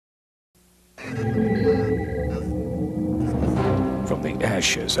From the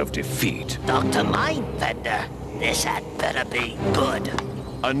ashes of defeat. Dr. Mindbender, this had better be good.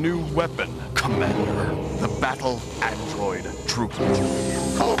 A new weapon, Commander. The Battle Android Trooper.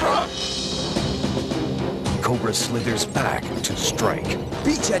 Cobra! Cobra slithers back to strike.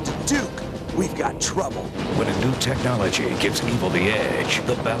 Beachhead to Duke. We've got trouble. When a new technology gives evil the edge,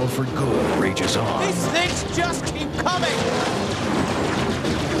 the battle for good rages on. These things just keep coming!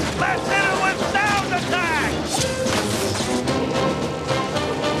 Let's hit it with sound attack!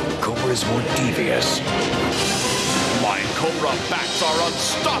 Cobra is more devious. My Cobra bats are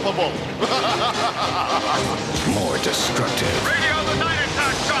unstoppable! More destructive. Radio the night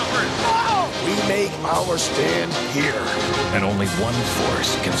attack choppers! We make our stand here. And only one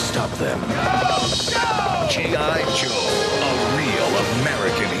force can stop them. G.I. Joe, a real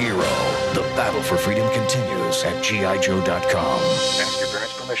American hero. The battle for freedom continues at GIJoe.com. Ask your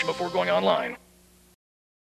parents' permission before going online.